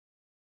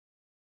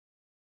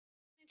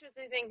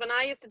interesting thing, when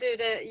I used to do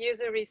the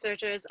user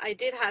researchers, I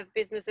did have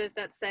businesses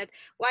that said,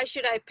 why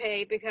should I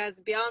pay?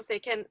 Because Beyonce,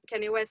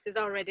 Kanye West is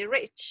already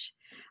rich.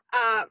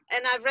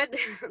 And I've read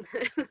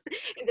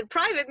in the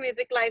private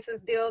music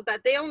license deals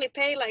that they only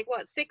pay like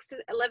what, 6 to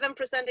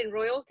 11% in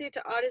royalty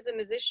to artists and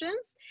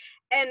musicians.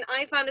 And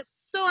I found it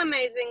so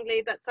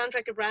amazingly that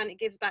Soundtracker brand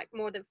gives back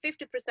more than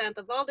 50%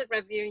 of all the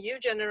revenue you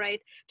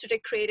generate to the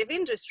creative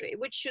industry,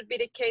 which should be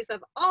the case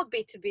of all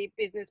B2B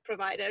business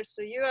providers.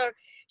 So you are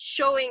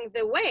showing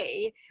the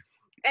way.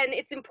 And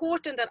it's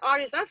important that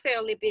artists are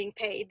fairly being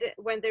paid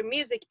when their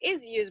music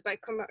is used by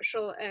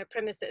commercial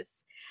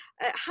premises.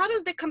 How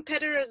does the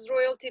competitor's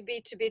royalty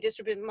B2B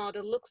distribution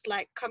model looks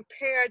like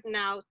compared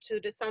now to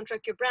the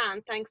Soundtrack Your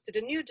Brand, thanks to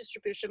the new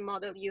distribution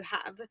model you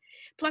have?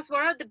 Plus,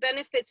 what are the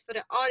benefits for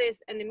the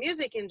artists and the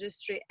music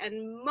industry?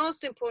 And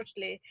most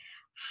importantly,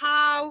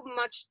 how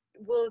much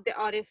will the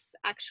artists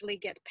actually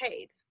get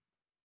paid?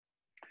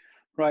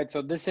 Right,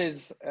 so this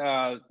is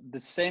the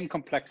same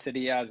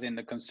complexity as in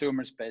the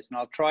consumer space, and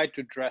I'll try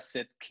to address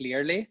it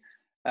clearly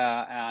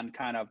and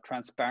kind of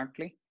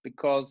transparently,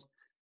 because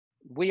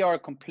we are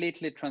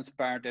completely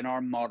transparent in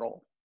our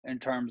model in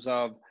terms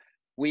of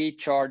we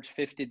charge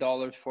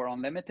 $50 for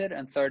unlimited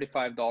and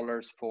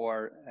 $35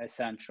 for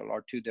essential,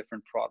 or two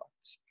different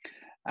products.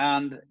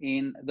 And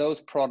in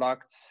those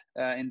products,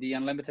 in the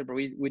unlimited,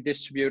 we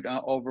distribute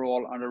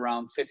overall at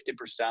around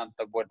 50%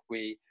 of what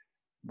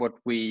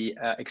we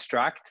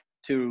extract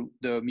to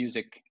the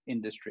music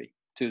industry,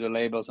 to the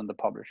labels and the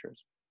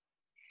publishers.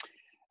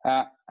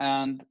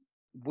 And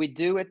we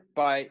do it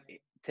by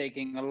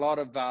taking a lot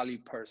of value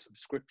per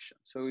subscription.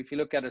 So if you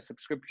look at a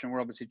subscription,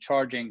 we're obviously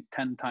charging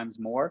 10 times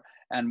more,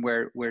 and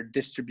we're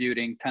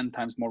distributing 10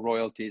 times more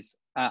royalties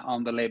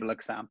on the label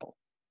example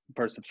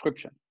per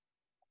subscription.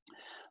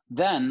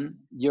 Then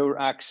you're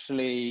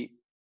actually,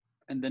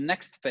 in the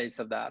next phase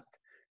of that,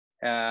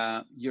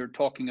 you're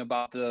talking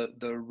about the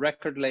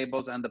record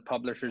labels and the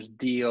publishers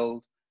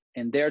deal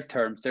in their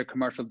terms, their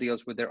commercial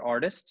deals with their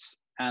artists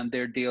and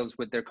their deals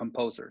with their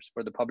composers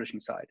for the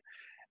publishing side.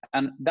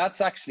 And that's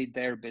actually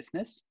their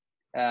business.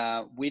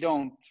 We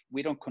don't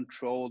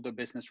control the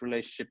business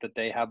relationship that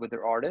they have with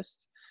their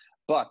artists.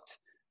 But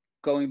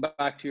going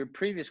back to your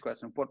previous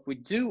question, what we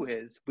do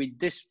is we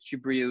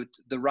distribute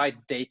the right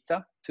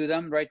data to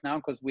them right now,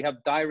 because we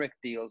have direct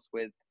deals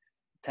with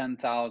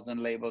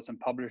 10,000 labels and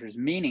publishers,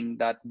 meaning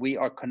that we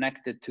are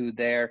connected to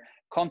their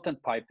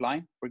content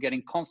pipeline. We're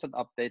getting constant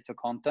updates of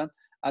content,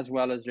 as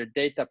well as their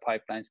data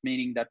pipelines,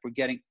 meaning that we're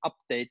getting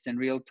updates in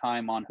real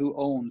time on who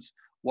owns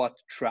what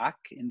track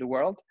in the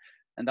world.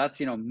 And that's,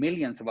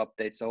 millions of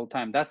updates the whole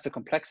time. That's the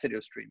complexity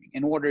of streaming.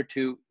 In order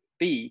to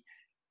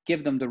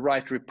give them the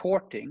right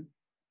reporting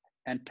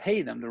and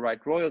pay them the right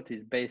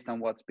royalties based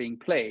on what's being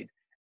played.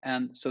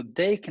 And so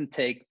they can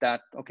take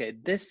that, okay,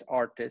 this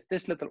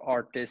little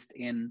artist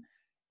in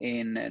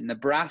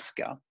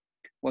Nebraska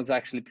was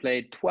actually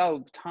played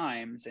 12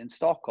 times in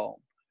Stockholm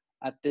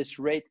at this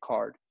rate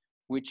card,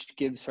 which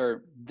gives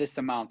her this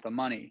amount of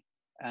money,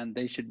 and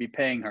they should be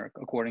paying her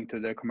according to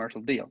their commercial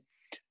deal.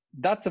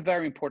 That's a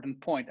very important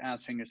point,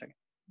 answering your second.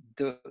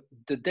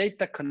 The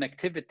data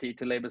connectivity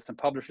to labels and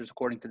publishers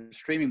according to the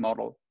streaming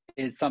model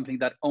is something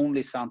that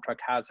only Soundtrack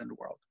has in the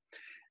world.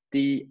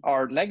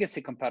 Our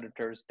legacy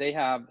competitors, they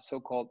have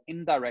so-called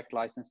indirect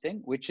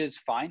licensing, which is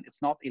fine,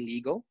 it's not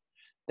illegal.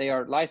 They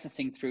are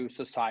licensing through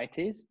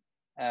societies,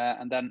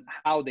 and then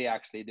how they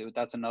actually do it,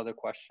 that's another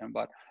question,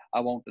 but I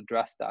won't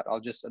address that.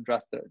 I'll just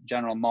address the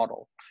general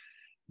model.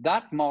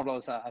 That model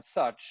as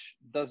such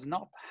does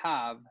not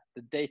have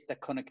the data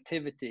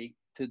connectivity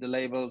to the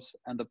labels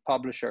and the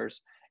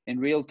publishers in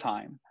real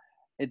time.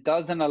 It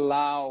doesn't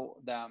allow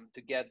them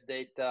to get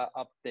data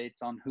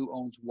updates on who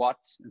owns what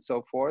and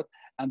so forth.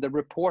 And the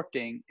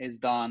reporting is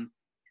done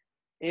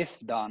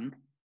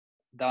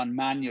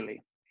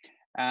manually.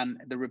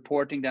 And the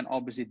reporting then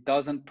obviously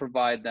doesn't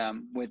provide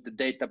them with the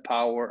data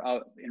power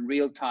of, in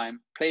real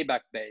time,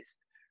 playback based,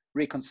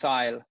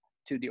 reconcile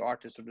to the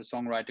artist or the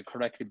songwriter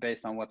correctly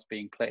based on what's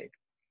being played.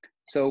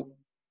 So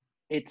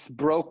it's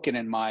broken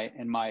in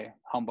my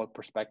humble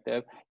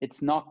perspective.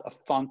 It's not a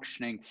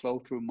functioning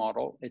flow-through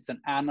model. It's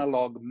an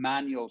analog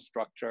manual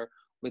structure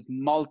with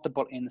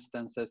multiple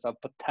instances of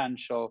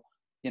potential,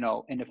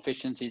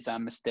 inefficiencies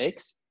and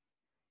mistakes.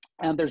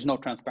 And there's no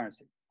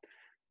transparency.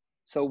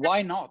 So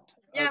why not?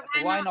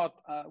 Why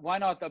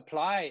not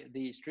apply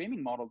the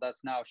streaming model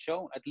that's now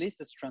shown? At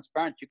least it's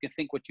transparent. You can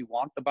think what you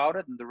want about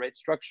it and the rate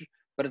structure,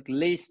 but at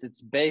least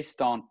it's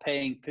based on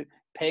paying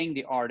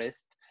the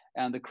artist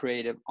and the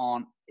creative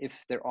on if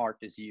their art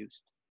is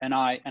used. And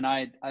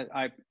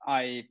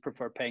I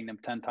prefer paying them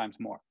 10 times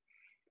more.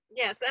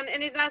 Yes,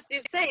 and it's as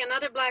you say,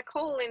 another black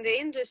hole in the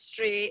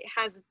industry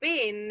has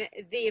been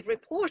the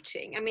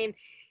reporting. I mean,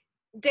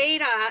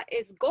 data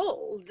is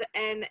gold,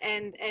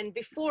 and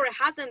before it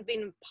hasn't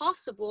been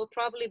possible,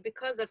 probably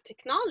because of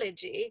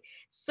technology.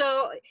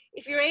 So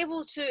if you're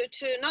able to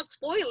not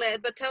spoil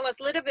it, but tell us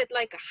a little bit,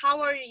 like,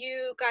 how are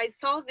you guys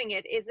solving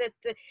it? Is it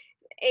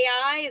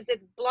AI? Is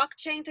it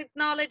blockchain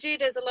technology?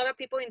 There's a lot of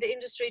people in the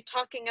industry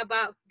talking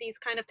about these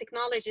kind of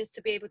technologies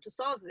to be able to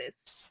solve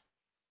this.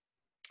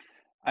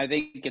 I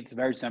think it's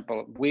very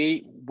simple.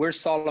 We're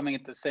solving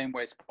it the same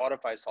way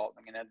Spotify is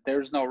solving it.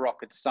 There's no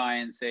rocket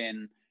science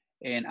in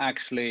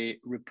actually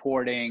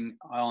reporting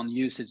on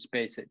usage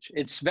basis.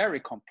 It's very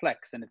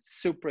complex and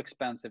it's super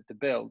expensive to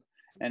build,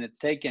 and it's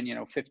taken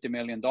 $50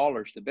 million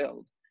to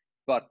build.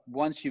 But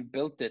once you've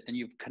built it and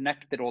you've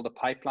connected all the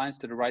pipelines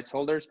to the rights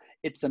holders,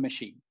 it's a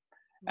machine,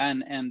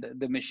 and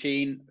the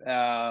machine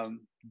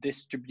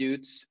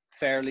distributes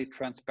fairly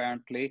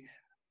transparently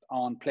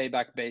on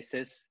playback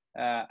basis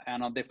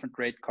and on different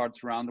rate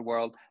cards around the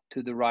world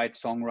to the right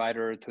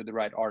songwriter, to the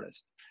right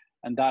artist.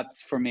 And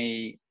that's for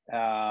me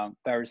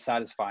very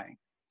satisfying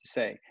to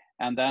say.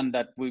 And then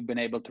that we've been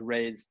able to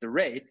raise the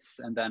rates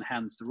and then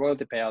hence the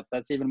royalty payout,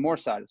 that's even more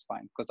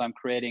satisfying because I'm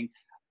creating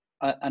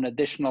an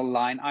additional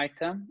line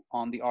item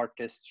on the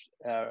artist's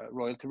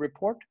royalty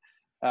report.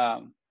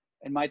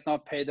 It might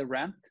not pay the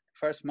rent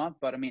first month,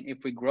 but I mean, if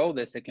we grow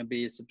this, it can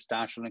be a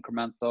substantial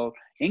incremental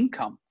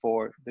income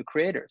for the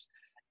creators.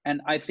 And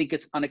I think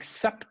it's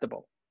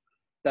unacceptable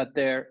that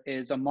there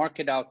is a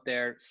market out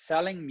there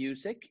selling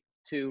music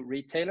to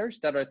retailers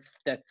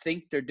that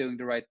think they're doing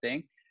the right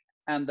thing,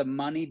 and the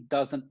money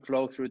doesn't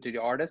flow through to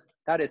the artist.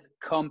 That is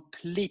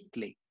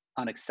completely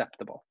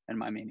unacceptable in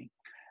my meaning.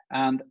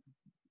 And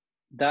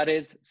that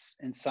is,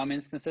 in some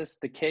instances,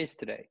 the case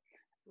today.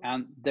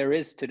 And there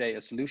is today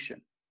a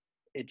solution.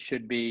 It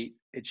should be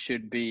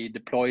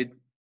deployed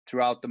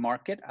throughout the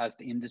market as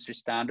the industry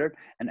standard,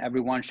 and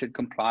everyone should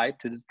comply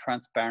to the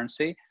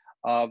transparency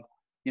of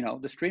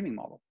the streaming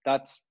model.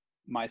 That's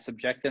my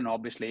subjective, and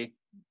obviously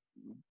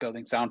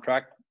building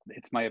Soundtrack,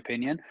 it's my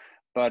opinion,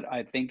 but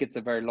I think it's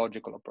a very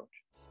logical approach.